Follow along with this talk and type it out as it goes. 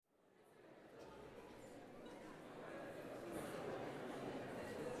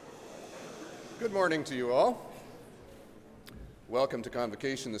Good morning to you all. Welcome to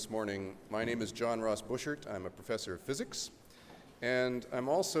Convocation this morning. My name is John Ross Buschert. I'm a professor of physics, and I'm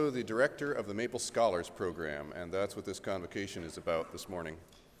also the director of the Maple Scholars Program, and that's what this Convocation is about this morning.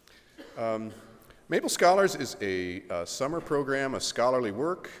 Maple Scholars is a summer program, a scholarly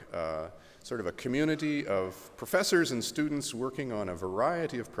work, sort of a community of professors and students working on a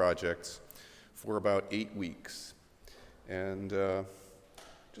variety of projects for about 8 weeks. And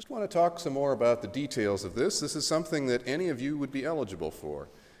just want to talk some more about the details of this. This is something that any of you would be eligible for.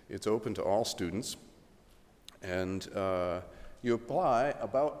 It's open to all students, and you apply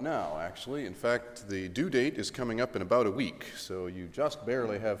about now, actually. In fact, the due date is coming up in about a week, so you just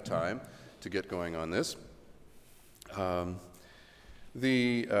barely have time to get going on this.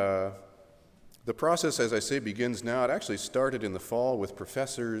 The process, as I say, begins now. It actually started in the fall with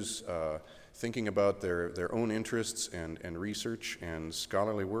professors thinking about their own interests and research and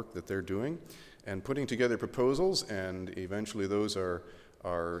scholarly work that they're doing, and putting together proposals, and eventually those are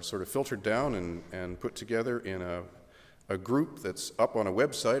sort of filtered down and put together in a group that's up on a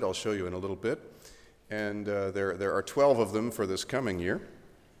website I'll show you in a little bit. And there are 12 of them for this coming year.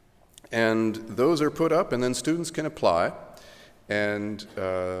 And those are put up, and then students can apply. And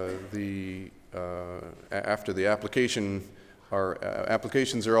after the applications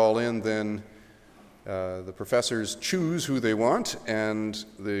are all in, then the professors choose who they want, and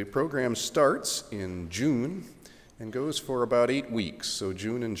the program starts in June and goes for about 8 weeks. So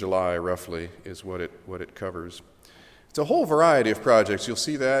June and July, roughly, is what it covers. It's a whole variety of projects. You'll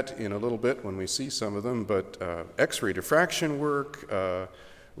see that in a little bit when we see some of them, but X-ray diffraction work,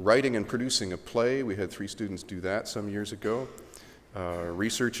 writing and producing a play. We had 3 students do that some years ago.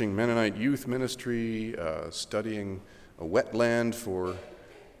 Researching Mennonite youth ministry, studying a wetland for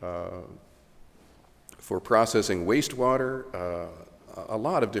processing wastewater, a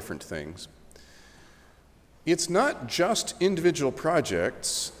lot of different things. It's not just individual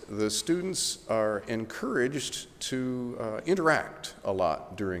projects. The students are encouraged to interact a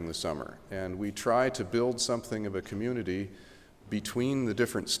lot during the summer, and we try to build something of a community between the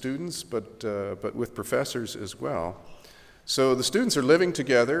different students, but with professors as well. So the students are living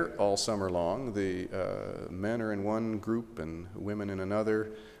together all summer long. The men are in one group and women in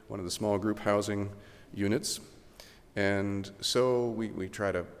another, one of the small group housing units. And so we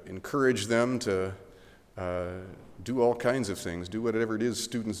try to encourage them to do all kinds of things, do whatever it is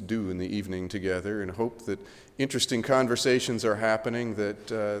students do in the evening together, and hope that interesting conversations are happening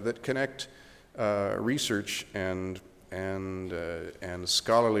that connect research and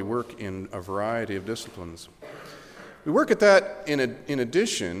scholarly work in a variety of disciplines. We work at that in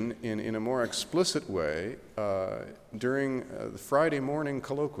addition, in a more explicit way, during the Friday morning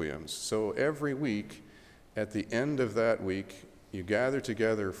colloquiums. So every week, at the end of that week, you gather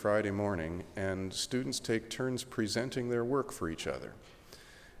together Friday morning, and students take turns presenting their work for each other.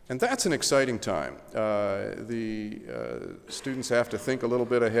 And that's an exciting time. The students have to think a little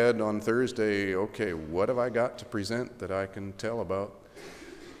bit ahead on Thursday. Okay, what have I got to present that I can tell about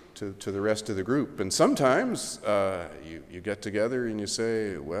to the rest of the group? And sometimes you get together and you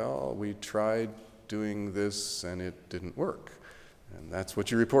say, well, we tried doing this and it didn't work. And that's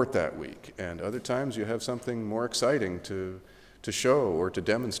what you report that week. And other times you have something more exciting to show or to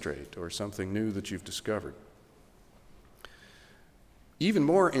demonstrate, or something new that you've discovered. Even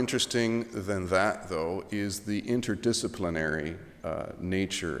more interesting than that, though, is the interdisciplinary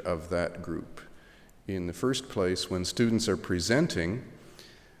nature of that group. In the first place, when students are presenting,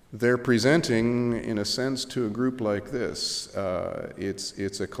 they're presenting, in a sense, to a group like this.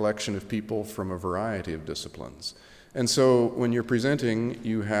 It's a collection of people from a variety of disciplines. And so when you're presenting,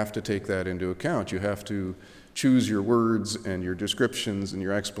 you have to take that into account. You have to choose your words and your descriptions and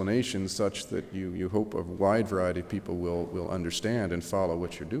your explanations such that you hope a wide variety of people will understand and follow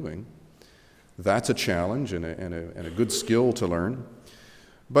what you're doing. That's a challenge and a good skill to learn.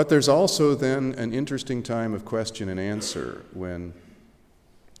 But there's also then an interesting time of question and answer when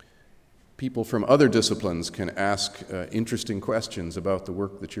people from other disciplines can ask interesting questions about the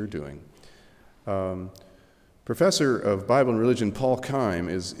work that you're doing. Professor of Bible and Religion Paul Keim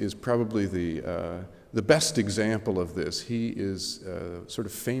is probably the best example of this. He is sort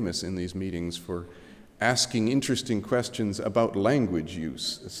of famous in these meetings for asking interesting questions about language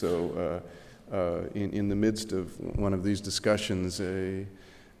use. So in the midst of one of these discussions,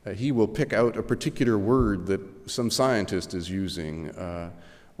 he will pick out a particular word that some scientist is using.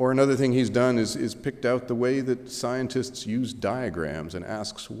 Or another thing he's done is picked out the way that scientists use diagrams and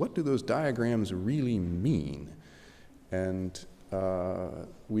asks, what do those diagrams really mean? And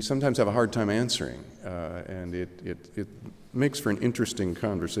we sometimes have a hard time answering, and it makes for an interesting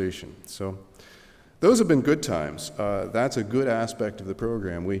conversation. So those have been good times. That's a good aspect of the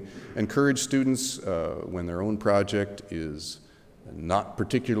program. We encourage students, when their own project is not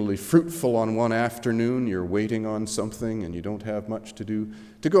particularly fruitful on one afternoon, you're waiting on something and you don't have much to do,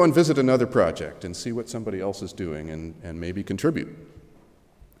 to go and visit another project and see what somebody else is doing and maybe contribute.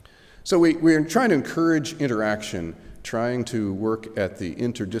 So we're trying to encourage interaction, trying to work at the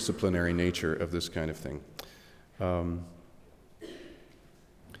interdisciplinary nature of this kind of thing.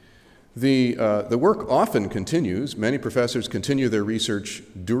 The work often continues. Many professors continue their research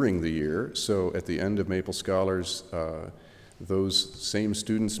during the year, so at the end of Maple Scholars, those same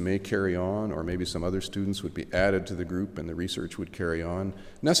students may carry on, or maybe some other students would be added to the group and the research would carry on,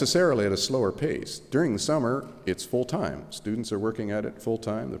 necessarily at a slower pace. During the summer, it's full-time. Students are working at it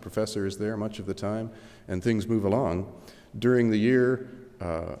full-time. The professor is there much of the time, and things move along. During the year,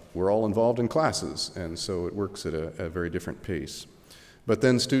 we're all involved in classes, and so it works at a very different pace. But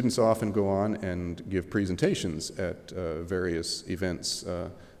then students often go on and give presentations at various events.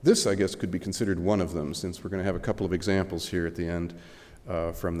 This, I guess, could be considered one of them, since we're going to have a couple of examples here at the end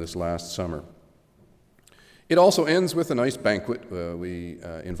from this last summer. It also ends with a nice banquet. We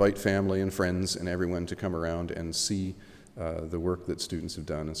invite family and friends and everyone to come around and see the work that students have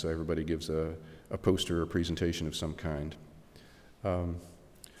done, and so everybody gives a poster or presentation of some kind.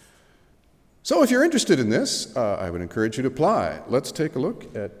 So if you're interested in this, I would encourage you to apply. Let's take a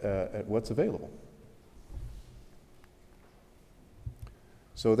look at what's available.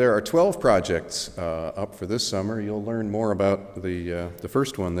 So there are 12 projects up for this summer. You'll learn more about the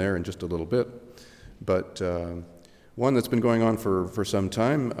first one there in just a little bit. But one that's been going on for some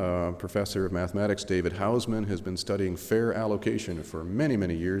time, Professor of Mathematics David Hausman has been studying fair allocation for many,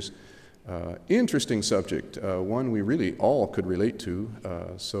 many years. Interesting subject, one we really all could relate to.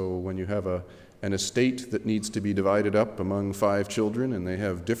 So when you have an estate that needs to be divided up among 5 children and they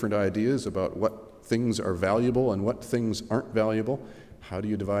have different ideas about what things are valuable and what things aren't valuable, how do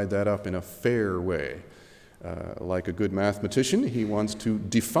you divide that up in a fair way? Like a good mathematician, he wants to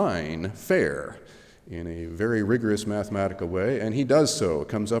define fair in a very rigorous mathematical way, and he does so.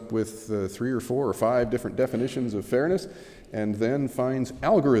 Comes up with 3 or 4 or 5 different definitions of fairness, and then finds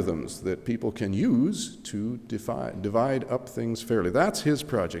algorithms that people can use to divide up things fairly. That's his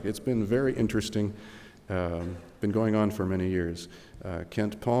project. It's been very interesting, been going on for many years.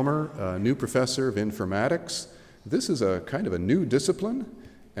 Kent Palmer, a new professor of informatics. This is a kind of a new discipline,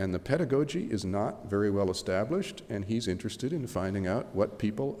 and the pedagogy is not very well established, and he's interested in finding out what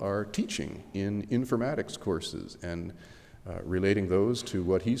people are teaching in informatics courses and relating those to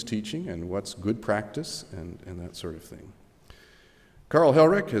what he's teaching and what's good practice and that sort of thing. Carl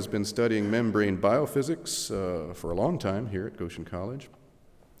Helrich has been studying membrane biophysics for a long time here at Goshen College.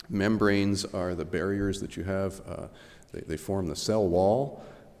 Membranes are the barriers that you have. They form the cell wall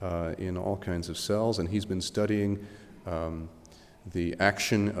in all kinds of cells, and he's been studying the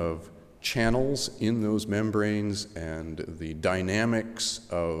action of channels in those membranes and the dynamics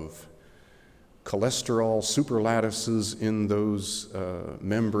of cholesterol superlattices in those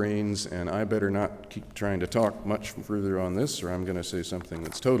membranes, and I better not keep trying to talk much further on this, or I'm going to say something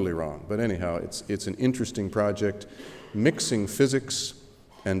that's totally wrong. But anyhow, it's an interesting project, mixing physics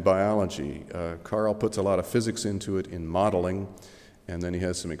and biology. Carl puts a lot of physics into it in modeling, and then he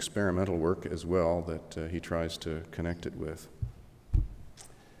has some experimental work as well that he tries to connect it with.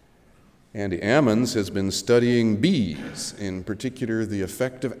 Andy Ammons has been studying bees, in particular the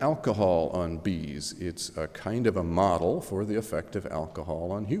effect of alcohol on bees. It's a kind of a model for the effect of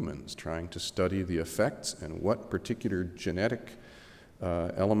alcohol on humans, trying to study the effects and what particular genetic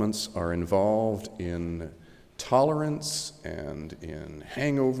elements are involved in tolerance and in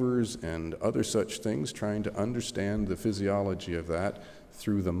hangovers and other such things, trying to understand the physiology of that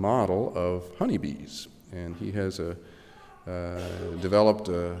through the model of honeybees. And he has developed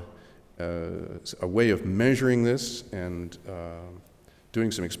a way of measuring this and doing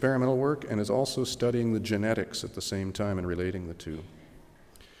some experimental work, and is also studying the genetics at the same time and relating the two.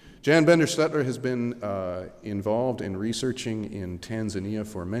 Jan Bender-Stetler has been involved in researching in Tanzania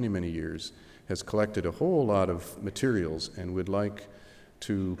for many, many years, has collected a whole lot of materials and would like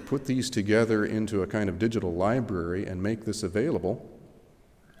to put these together into a kind of digital library and make this available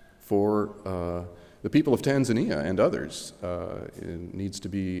for the people of Tanzania and others. It needs to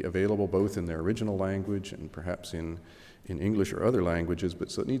be available both in their original language and perhaps in English or other languages, but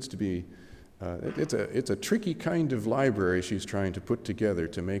so it needs to be, it's a tricky kind of library she's trying to put together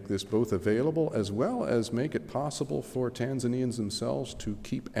to make this both available as well as make it possible for Tanzanians themselves to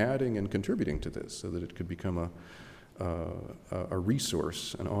keep adding and contributing to this so that it could become a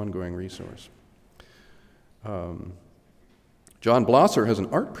resource, an ongoing resource. John Blosser has an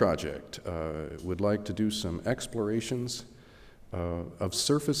art project, would like to do some explorations of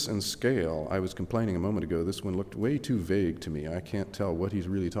surface and scale. I was complaining a moment ago, this one looked way too vague to me. I can't tell what he's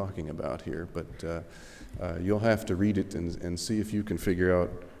really talking about here, but you'll have to read it and see if you can figure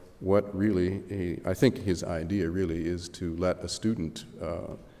out what really, I think his idea really is to let a student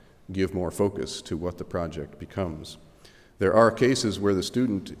give more focus to what the project becomes. There are cases where the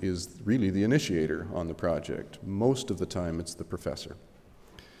student is really the initiator on the project. Most of the time it's the professor.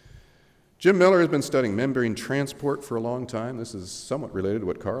 Jim Miller has been studying membrane transport for a long time. This is somewhat related to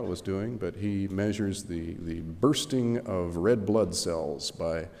what Carl was doing, but he measures the bursting of red blood cells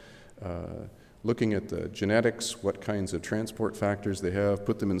by looking at the genetics, what kinds of transport factors they have,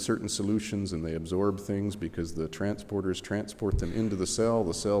 put them in certain solutions, and they absorb things because the transporters transport them into the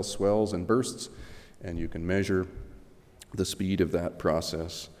cell swells and bursts, and you can measure the speed of that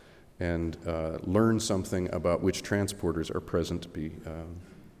process and learn something about which transporters are present.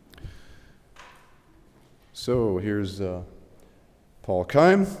 So here's Paul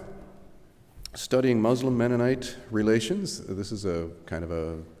Keim studying Muslim-Mennonite relations. This is a kind of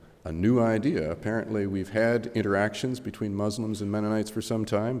a new idea. Apparently we've had interactions between Muslims and Mennonites for some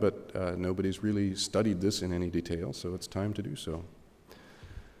time, but nobody's really studied this in any detail, so it's time to do so.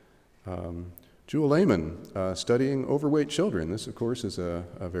 Jewel Lehman, studying overweight children. This, of course, is a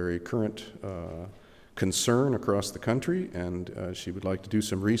very current concern across the country, and she would like to do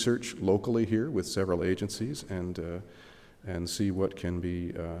some research locally here with several agencies and see what can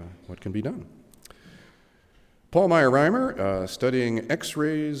be done. Paul Meyer-Reimer, studying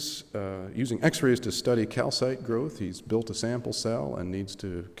X-rays, using X-rays to study calcite growth. He's built a sample cell and needs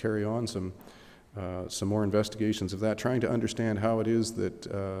to carry on some more investigations of that, trying to understand how it is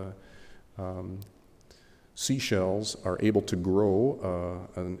that seashells are able to grow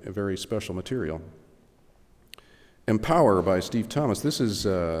a very special material. Empower by Steve Thomas. This is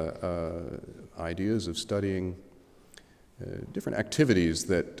ideas of studying different activities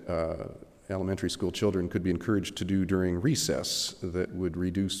that elementary school children could be encouraged to do during recess that would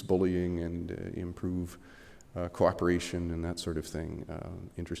reduce bullying and improve cooperation and that sort of thing.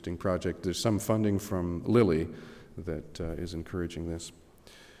 Interesting project. There's some funding from Lilly that is encouraging this.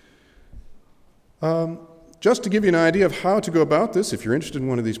 Just to give you an idea of how to go about this, if you're interested in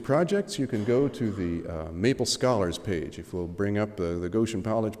one of these projects, you can go to the Maple Scholars page. If we'll bring up the Goshen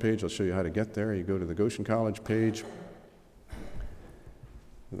College page, I'll show you how to get there. You go to the Goshen College page,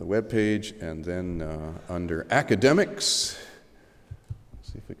 the web page, and then under Academics,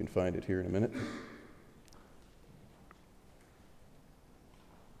 see if we can find it here in a minute.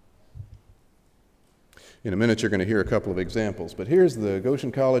 In a minute, you're going to hear a couple of examples, but here's the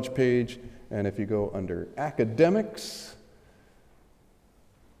Goshen College page, and if you go under Academics,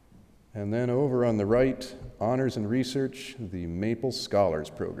 and then over on the right, Honors and Research, the Maple Scholars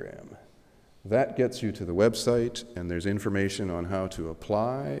Program. That gets you to the website, and there's information on how to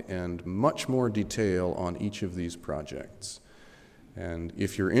apply and much more detail on each of these projects. And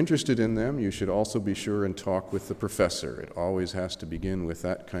if you're interested in them, you should also be sure and talk with the professor. It always has to begin with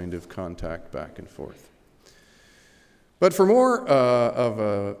that kind of contact back and forth. But for more of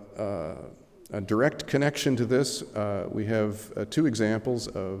a direct connection to this, we have two examples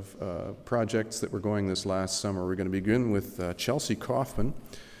of projects that were going this last summer. We're going to begin with Chelsea Kaufman,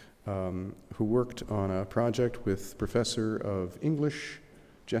 who worked on a project with Professor of English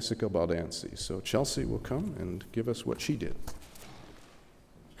Jessica Baldanzi. So Chelsea will come and give us what she did.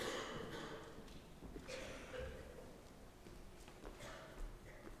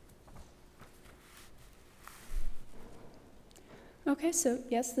 Okay, so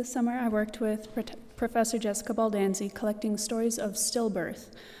yes, this summer I worked with Professor Jessica Baldanzi collecting stories of stillbirth.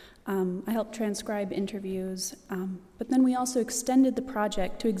 I helped transcribe interviews, but then we also extended the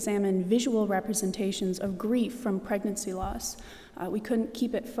project to examine visual representations of grief from pregnancy loss. We couldn't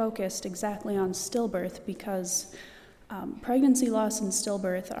keep it focused exactly on stillbirth because pregnancy loss and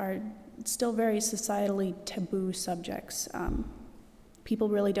stillbirth are still very societally taboo subjects. People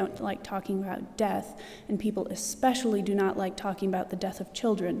really don't like talking about death, and people especially do not like talking about the death of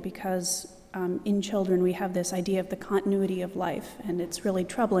children because in children we have this idea of the continuity of life, and it's really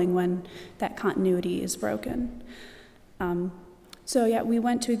troubling when that continuity is broken. So yeah, we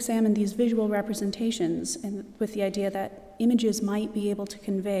went to examine these visual representations and with the idea that images might be able to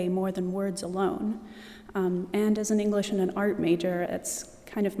convey more than words alone. And as an English and an art major, it's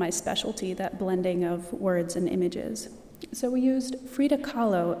kind of my specialty, that blending of words and images. So we used Frida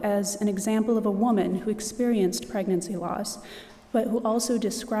Kahlo as an example of a woman who experienced pregnancy loss, but who also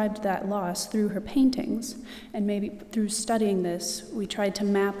described that loss through her paintings. And maybe through studying this, we tried to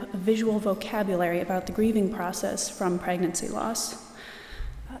map a visual vocabulary about the grieving process from pregnancy loss.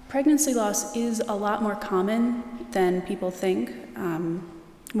 Pregnancy loss is a lot more common than people think.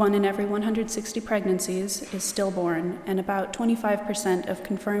 1 in every 160 pregnancies is stillborn, and about 25% of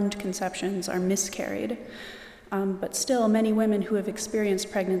confirmed conceptions are miscarried. But still, many women who have experienced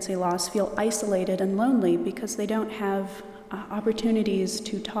pregnancy loss feel isolated and lonely because they don't have opportunities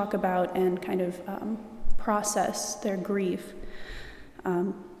to talk about and kind of process their grief.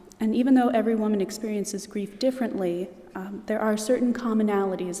 And even though every woman experiences grief differently, there are certain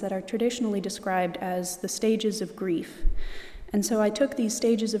commonalities that are traditionally described as the stages of grief. And so I took these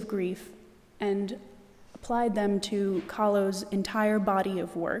stages of grief and applied them to Kahlo's entire body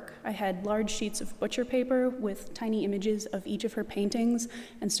of work. I had large sheets of butcher paper with tiny images of each of her paintings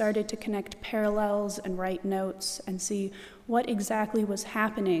and started to connect parallels and write notes and see what exactly was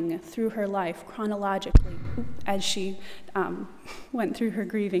happening through her life chronologically as she went through her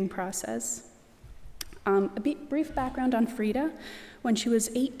grieving process. A brief background on Frida. When she was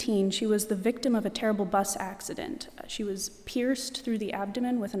 18, she was the victim of a terrible bus accident. She was pierced through the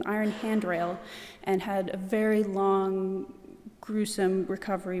abdomen with an iron handrail and had a very long, gruesome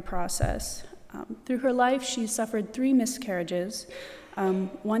recovery process. Through her life, she suffered 3 miscarriages,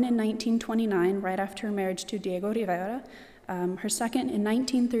 one in 1929, right after her marriage to Diego Rivera, her second in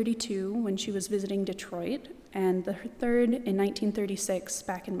 1932 when she was visiting Detroit, and her third in 1936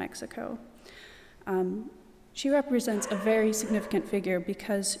 back in Mexico. She represents a very significant figure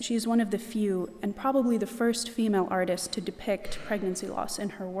because she's one of the few and probably the first female artist to depict pregnancy loss in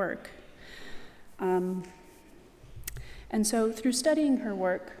her work. And so through studying her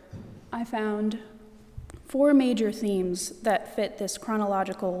work, I found 4 major themes that fit this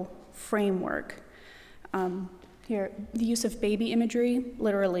chronological framework. Here, the use of baby imagery,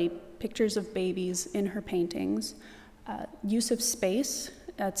 literally pictures of babies in her paintings. Use of space,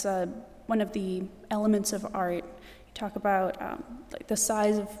 that's one of the elements of art. You talk about like the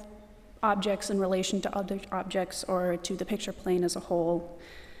size of objects in relation to other objects or to the picture plane as a whole.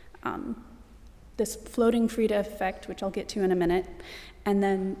 This floating Frida effect, which I'll get to in a minute, and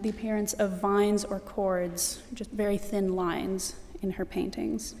then the appearance of vines or cords, just very thin lines in her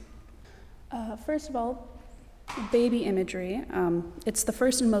paintings. First of all, baby imagery. It's the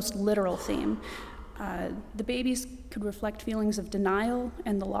first and most literal theme. The babies could reflect feelings of denial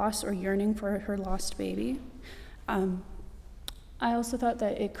and the loss or yearning for her lost baby. I also thought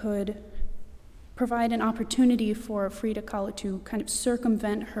that it could provide an opportunity for Frida Kahlo to kind of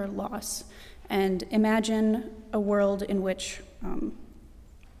circumvent her loss and imagine a world in which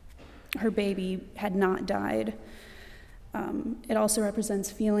her baby had not died. It also represents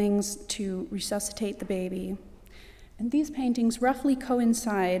feelings to resuscitate the baby. And these paintings roughly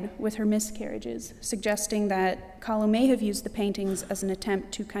coincide with her miscarriages, suggesting that Kahlo may have used the paintings as an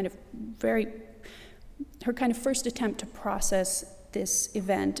attempt to her first attempt to process this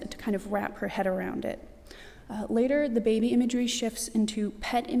event and to kind of wrap her head around it. Later, the baby imagery shifts into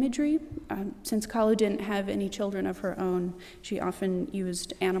pet imagery. Since Kahlo didn't have any children of her own, she often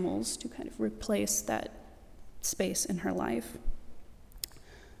used animals to kind of replace that space in her life.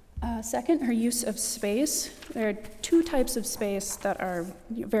 Second, her use of space. There are 2 types of space that are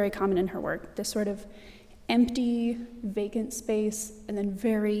very common in her work. This sort of empty, vacant space, and then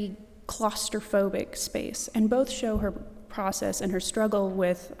very claustrophobic space. And both show her process and her struggle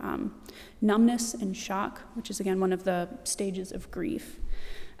with numbness and shock, which is, again, one of the stages of grief.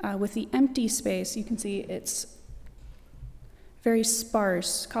 With the empty space, you can see it's very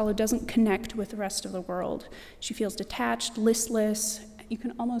sparse. Kahlo doesn't connect with the rest of the world. She feels detached, listless. You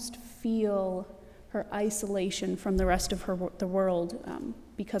can almost feel her isolation from the rest of the world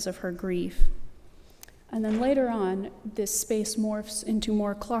because of her grief. And then later on, this space morphs into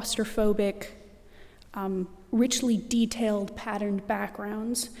more claustrophobic, richly detailed, patterned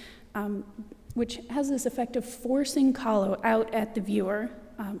backgrounds, which has this effect of forcing Kahlo out at the viewer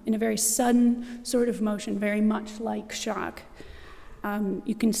in a very sudden sort of motion, very much like shock.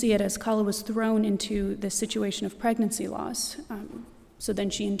 You can see it as Kahlo was thrown into this situation of pregnancy loss. So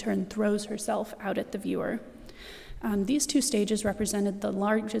then she in turn throws herself out at the viewer. These 2 stages represented the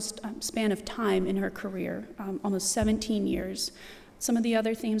largest span of time in her career, almost 17 years. Some of the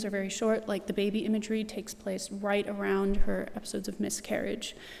other themes are very short, like the baby imagery takes place right around her episodes of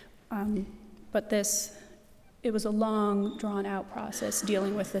miscarriage. But it was a long, drawn-out process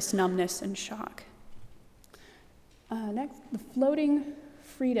dealing with this numbness and shock. Next, the floating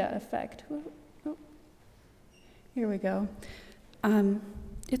Frida effect. Oh, here we go.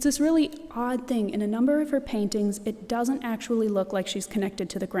 It's this really odd thing. In a number of her paintings, it doesn't actually look like she's connected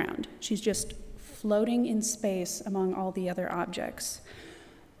to the ground. She's just floating in space among all the other objects.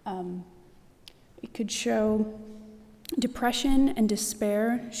 It could show depression and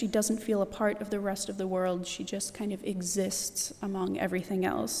despair. She doesn't feel a part of the rest of the world. She just kind of exists among everything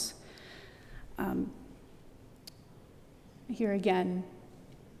else. Here again,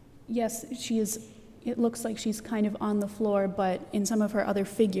 yes, it looks like she's kind of on the floor, but in some of her other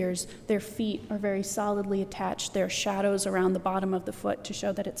figures, their feet are very solidly attached. There are shadows around the bottom of the foot to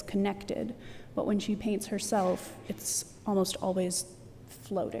show that it's connected. But when she paints herself, it's almost always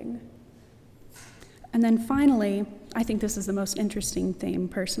floating. And then finally, I think this is the most interesting theme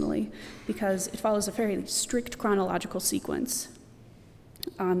personally, because it follows a very strict chronological sequence.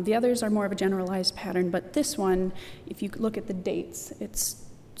 The others are more of a generalized pattern, but this one, if you look at the dates, it's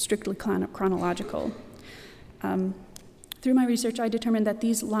strictly chronological. Through my research, I determined that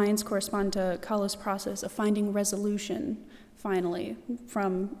these lines correspond to Kahlo's process of finding resolution, finally,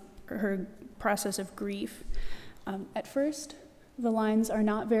 from her process of grief. At first, the lines are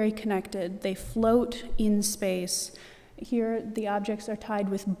not very connected. They float in space. Here, the objects are tied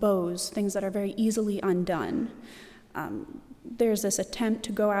with bows, things that are very easily undone. There's this attempt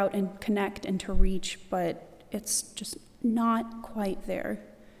to go out and connect and to reach, but it's just not quite there.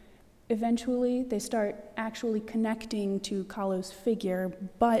 Eventually, they start actually connecting to Kahlo's figure,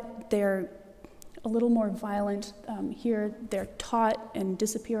 but they're a little more violent. Here, they're taut and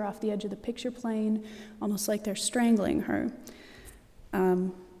disappear off the edge of the picture plane, almost like they're strangling her.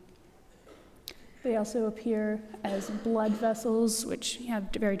 They also appear as blood vessels, which have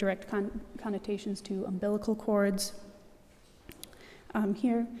very direct connotations to umbilical cords.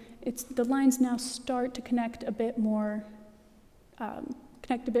 Here, the lines now start to connect a bit more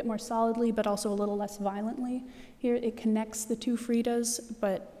solidly, but also a little less violently. Here, it connects the two Fridas,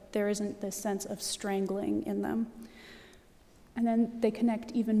 but there isn't this sense of strangling in them. And then they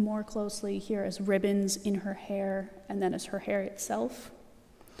connect even more closely here as ribbons in her hair, and then as her hair itself.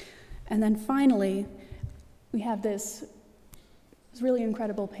 And then finally, we have this really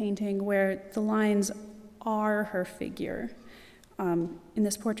incredible painting where the lines are her figure. In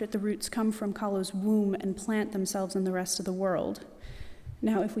this portrait, the roots come from Kahlo's womb and plant themselves in the rest of the world.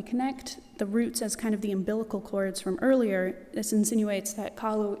 Now, if we connect the roots as kind of the umbilical cords from earlier, this insinuates that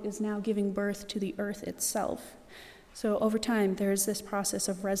Kahlo is now giving birth to the earth itself. So over time, there is this process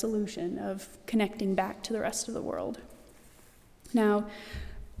of resolution, of connecting back to the rest of the world. Now,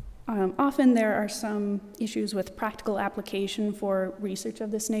 often there are some issues with practical application for research of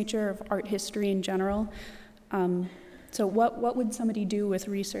this nature, of art history in general. So what would somebody do with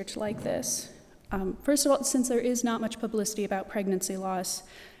research like this? First of all, since there is not much publicity about pregnancy loss,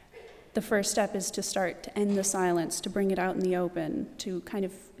 the first step is to start to end the silence, to bring it out in the open, to kind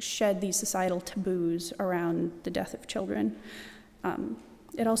of shed these societal taboos around the death of children.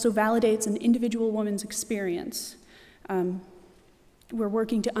 It also validates an individual woman's experience. We're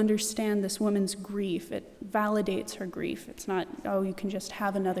working to understand this woman's grief. It validates her grief. It's not, oh, you can just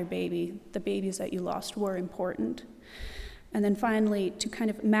have another baby. The babies that you lost were important. And then finally, to kind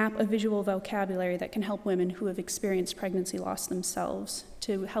of map a visual vocabulary that can help women who have experienced pregnancy loss themselves,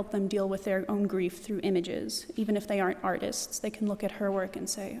 to help them deal with their own grief through images. Even if they aren't artists, they can look at her work and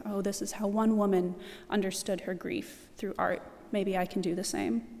say, oh, this is how one woman understood her grief through art. Maybe I can do the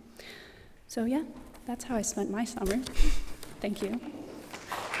same. So yeah, that's how I spent my summer. Thank you.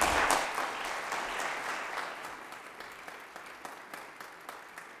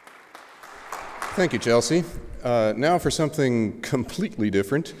 Thank you, Chelsea. Now for something completely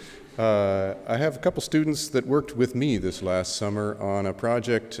different. I have a couple students that worked with me this last summer on a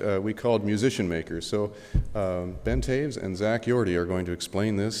project we called Musician Makers. So Ben Taves and Zach Yorty are going to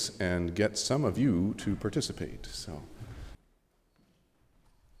explain this and get some of you to participate. So.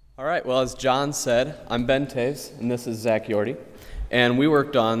 All right, well, as John said, I'm Ben Taves, and this is Zach Yorty, and we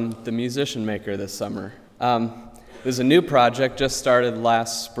worked on the Musician Maker this summer. It was a new project, just started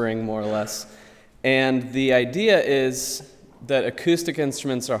last spring, more or less. And the idea is that acoustic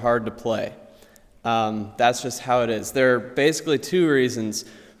instruments are hard to play. That's just how it is. There are basically two reasons.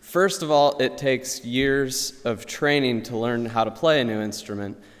 First of all, it takes years of training to learn how to play a new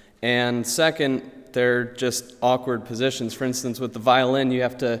instrument. And second, they're just awkward positions. For instance, with the violin, you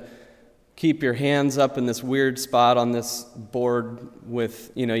have to keep your hands up in this weird spot on this board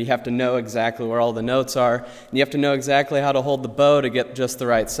with, you have to know exactly where all the notes are. And you have to know exactly how to hold the bow to get just the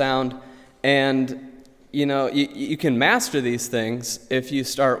right sound. And, you can master these things if you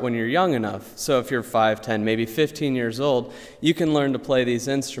start when you're young enough. So if you're 5, 10, maybe 15 years old, you can learn to play these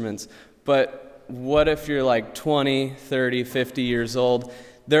instruments. But what if you're like 20, 30, 50 years old?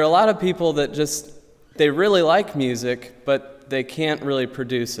 there are a lot of people that they really like music, but they can't really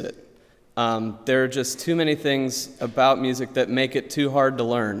produce it. There are just too many things about music that make it too hard to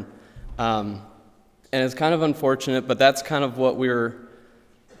learn. And it's kind of unfortunate, but that's kind of what we're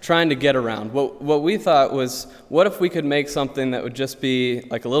trying to get around. What we thought was, what if we could make something that would just be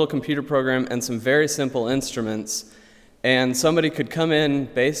like a little computer program and some very simple instruments, and somebody could come in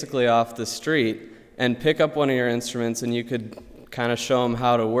basically off the street and pick up one of your instruments, and you could kind of show them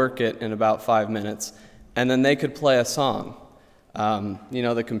how to work it in about 5 minutes, and then they could play a song.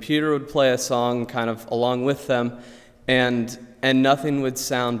 The computer would play a song kind of along with them, and nothing would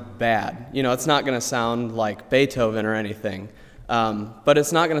sound bad. It's not going to sound like Beethoven or anything, but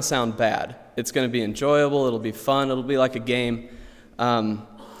it's not going to sound bad. It's going to be enjoyable, it'll be fun, it'll be like a game.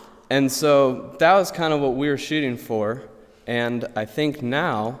 And so that was kind of what we were shooting for, and I think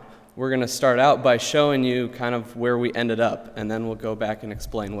now we're going to start out by showing you kind of where we ended up, and then we'll go back and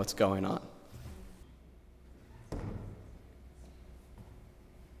explain what's going on.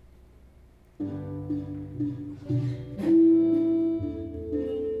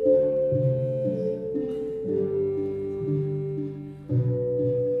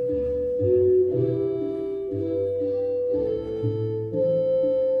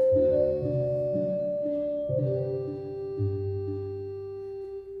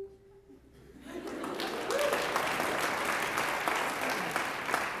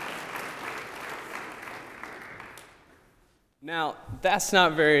 Now, that's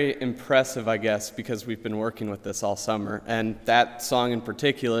not very impressive, I guess, because we've been working with this all summer, and that song in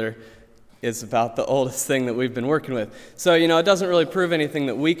particular is about the oldest thing that we've been working with. So, it doesn't really prove anything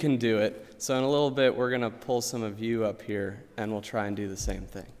that we can do it. So in a little bit, we're going to pull some of you up here, and we'll try and do the same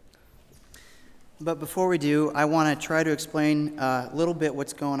thing. But before we do, I want to try to explain a little bit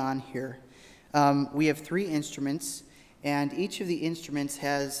what's going on here. We have 3 instruments, and each of the instruments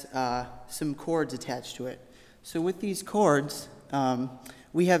has some chords attached to it. So with these chords,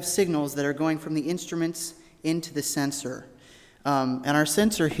 we have signals that are going from the instruments into the sensor. And our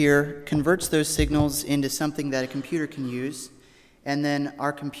sensor here converts those signals into something that a computer can use, and then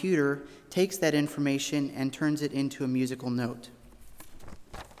our computer takes that information and turns it into a musical note.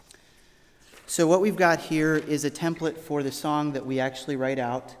 So what we've got here is a template for the song that we actually write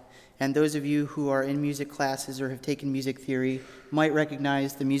out. And those of you who are in music classes or have taken music theory might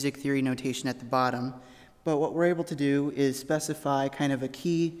recognize the music theory notation at the bottom. But what we're able to do is specify kind of a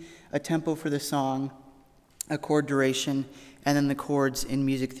key, a tempo for the song, a chord duration, and then the chords in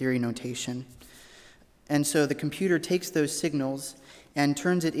music theory notation. And so the computer takes those signals and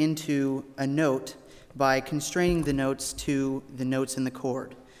turns it into a note by constraining the notes to the notes in the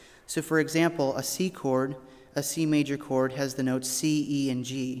chord. So for example, a C chord, a C major chord, has the notes C, E, and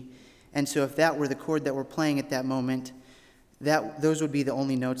G. And so if that were the chord that we're playing at that moment, those would be the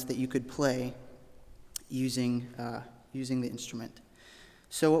only notes that you could play using the instrument.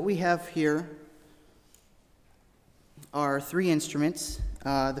 So what we have here are 3 instruments.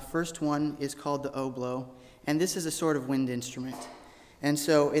 The first one is called the oboe, and this is a sort of wind instrument. And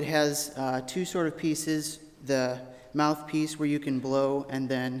so it has 2 sort of pieces, the mouthpiece where you can blow, and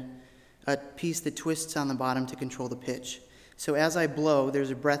then a piece that twists on the bottom to control the pitch. So as I blow,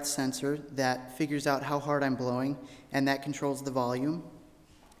 there's a breath sensor that figures out how hard I'm blowing, and that controls the volume.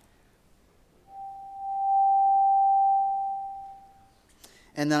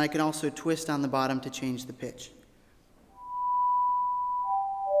 And then I can also twist on the bottom to change the pitch.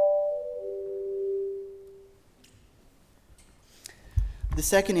 The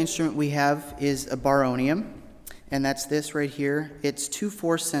second instrument we have is a baronium, and that's this right here. It's 2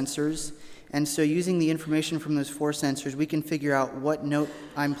 force sensors, and so using the information from those force sensors, we can figure out what note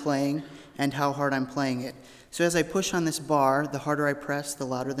I'm playing and how hard I'm playing it. So as I push on this bar, the harder I press, the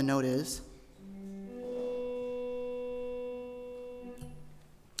louder the note is.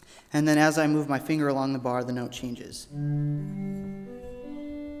 And then as I move my finger along the bar, the note changes.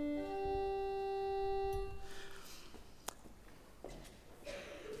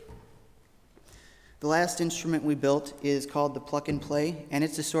 The last instrument we built is called the pluck and play, and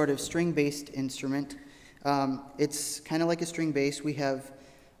it's a sort of string-based instrument. It's kind of like a string bass. We have,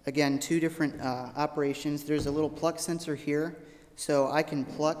 again, 2 different operations. There's a little pluck sensor here, so I can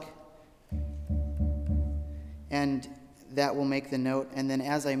pluck, and that will make the note. And then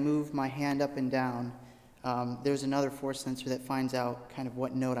as I move my hand up and down, there's another force sensor that finds out kind of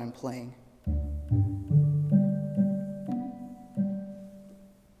what note I'm playing.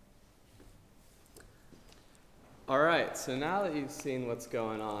 All right, so now that you've seen what's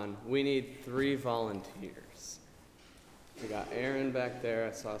going on, we need 3 volunteers. We got Aaron back there,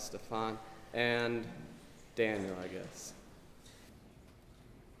 I saw Stefan, and Daniel, I guess.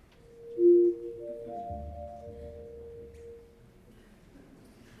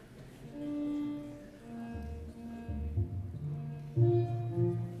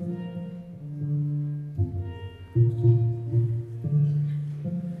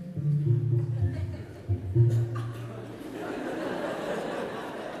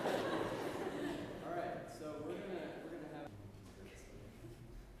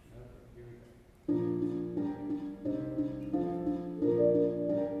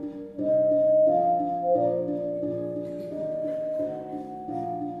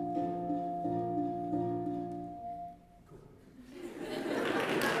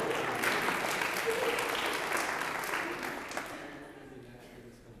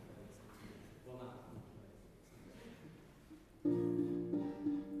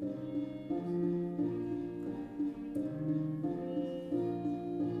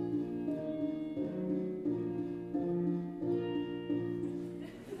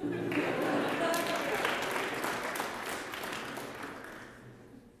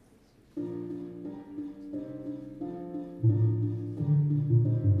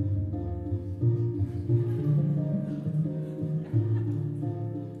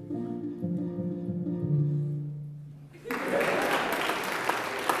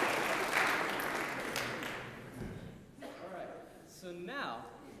 now,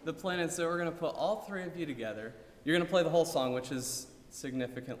 the plan is that we're going to put all three of you together. You're going to play the whole song, which is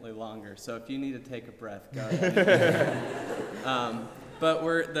significantly longer, so if you need to take a breath, go ahead.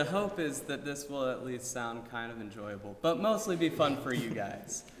 But the hope is that this will at least sound kind of enjoyable, but mostly be fun for you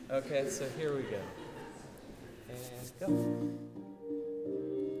guys. Okay, so here we go. And go.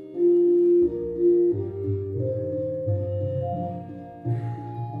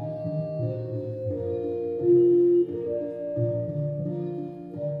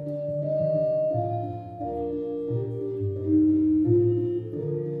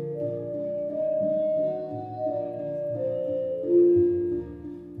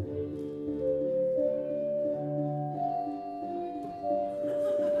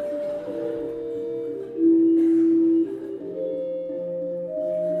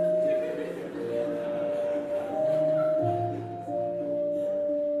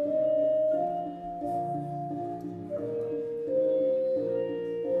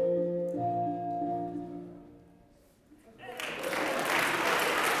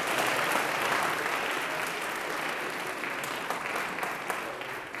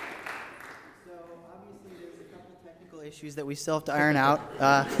 Issues that we still have to iron out.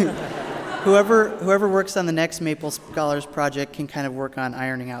 Whoever works on the next Maple Scholars project can kind of work on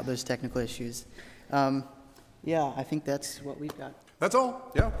ironing out those technical issues. Yeah, I think that's what we've got. That's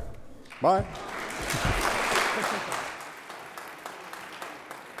all. Yeah. Bye.